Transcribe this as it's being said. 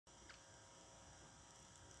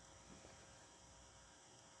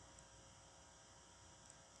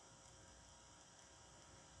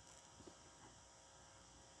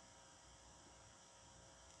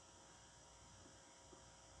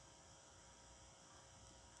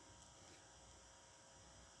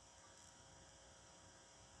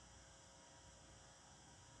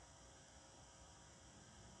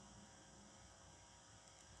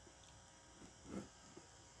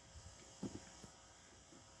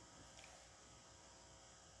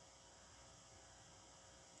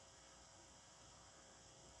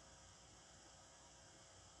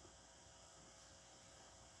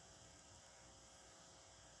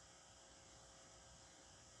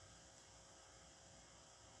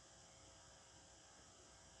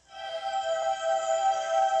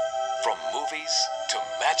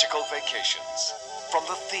magical vacations. From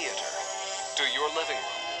the theater to your living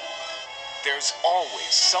room, there's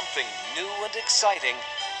always something new and exciting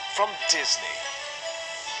from Disney.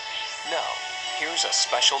 Now, here's a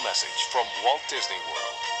special message from Walt Disney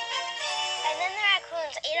World. And then the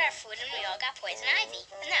raccoons ate our food and we all got poison ivy.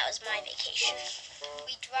 And that was my vacation.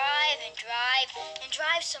 We drive and drive and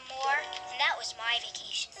drive some more, and that was my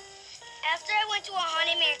vacation. After I went to a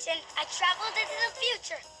haunted mansion, I traveled into the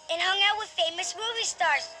future and hung out with famous movie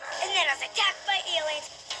stars. And then I was attacked by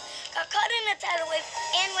aliens, got caught in a tidal wave,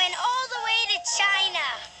 and went all the way to China.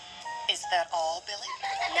 Is that all, Billy?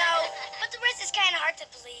 No, but the rest is kind of hard to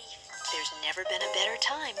believe. There's never been a better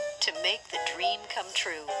time to make the dream come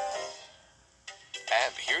true.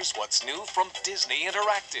 And here's what's new from Disney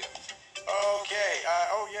Interactive. Okay,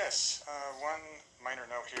 oh yes, one minor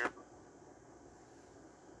note here.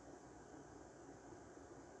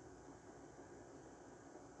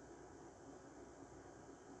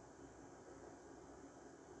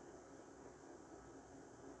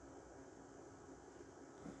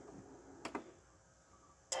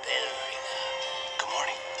 Good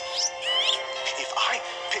morning. If I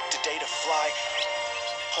picked a day to fly,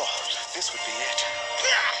 oh, this would be it.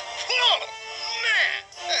 Oh, man!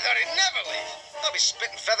 I thought he'd never leave. I'll be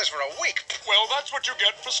spitting feathers for a week. Well, that's what you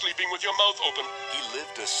get for sleeping with your mouth open. He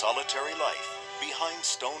lived a solitary life behind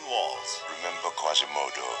stone walls. Remember,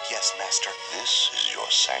 Quasimodo? Yes, Master. This is your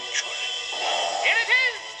sanctuary. Here it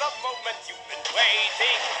is, the moment you've been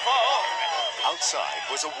waiting for. Outside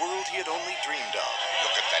was a world he had only dreamed of.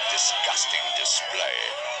 Look at that disgusting display.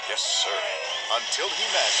 Yes, sir. Until he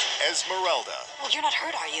met Esmeralda. Well, you're not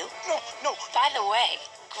hurt, are you? No. By the way,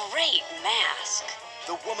 great mask.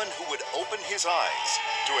 The woman who would open his eyes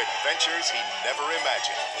to adventures he never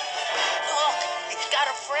imagined. Look, he's got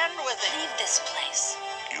a friend with him. Leave this place.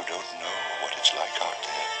 You don't know what it's like out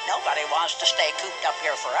there. Nobody wants to stay cooped up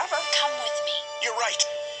here forever. Come with me. You're right.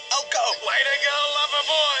 I'll go. Way to go, lover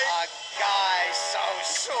boy. A guy so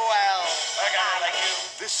swell. A guy like you.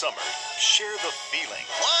 This summer, share the feeling.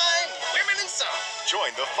 Wine, women, and song.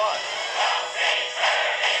 Join the fun.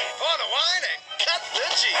 Pour the wine and cut the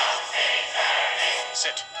cheese.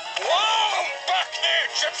 Sit. Whoa! Back there,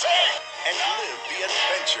 Gypsy! And live the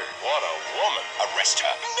adventure. What a woman. Arrest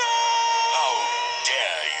her. No! How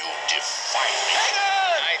dare you defy me? Hang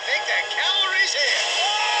on! I think the cavalry's here.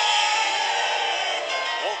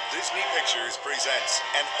 Walt Disney Pictures presents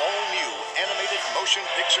an all-new animated motion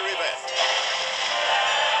picture event.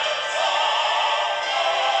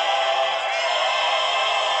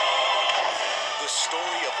 The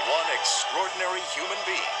story of one extraordinary human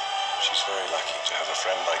being. She's very lucky to have a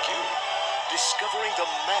friend like you. Discovering the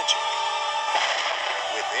magic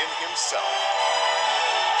within himself.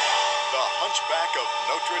 The Hunchback of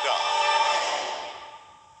Notre Dame.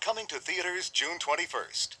 Coming to theaters June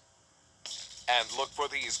 21st. And look for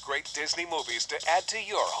these great Disney movies to add to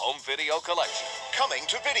your home video collection. Coming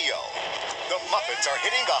to video. The Muppets are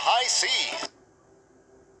hitting the high seas.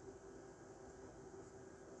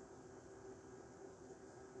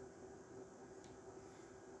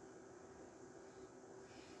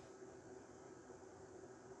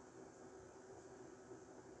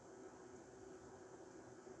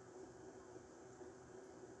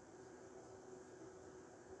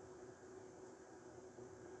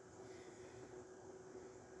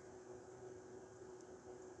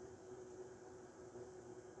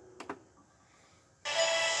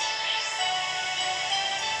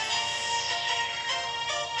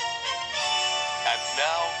 And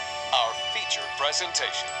now, our feature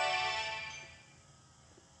presentation.